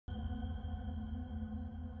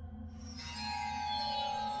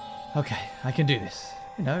Okay, I can do this.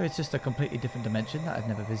 You know, it's just a completely different dimension that I've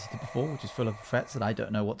never visited before, which is full of threats that I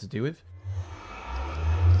don't know what to do with.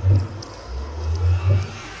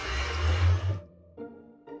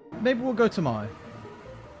 Maybe we'll go tomorrow.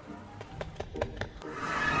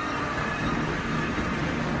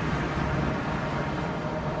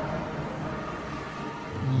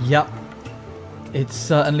 Yep. It's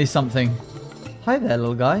certainly something. Hi there,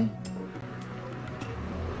 little guy.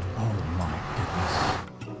 Oh my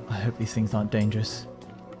goodness. I hope these things aren't dangerous.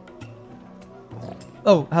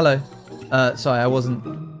 Oh, hello. Sorry, I wasn't...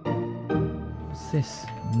 What's this?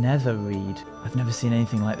 Nether reed. I've never seen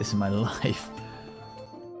anything like this in my life.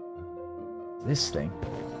 This thing.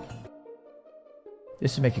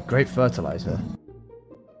 This would make a great fertilizer.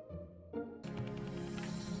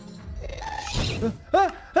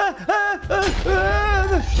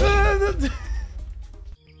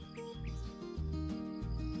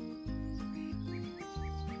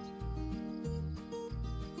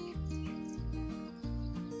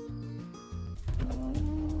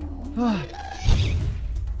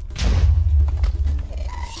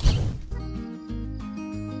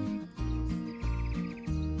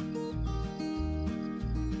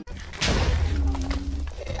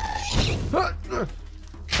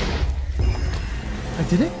 I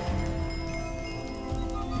did it?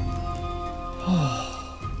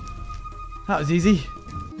 Oh, that was easy.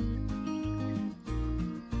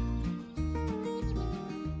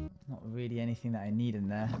 Not really anything that I need in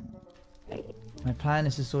there. My plan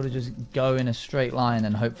is to sort of just go in a straight line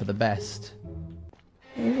and hope for the best.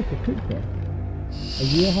 Oh, look, a creature. Are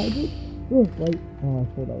you a hybrid? Oh, wait. Oh, I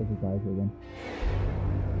thought that was a geyser again.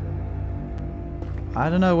 I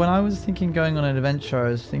don't know, when I was thinking going on an adventure, I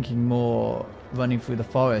was thinking more running through the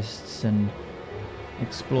forests and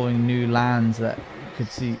exploring new lands that you could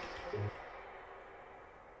see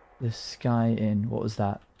the sky in. What was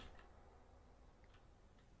that?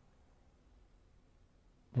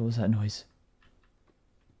 What was that noise?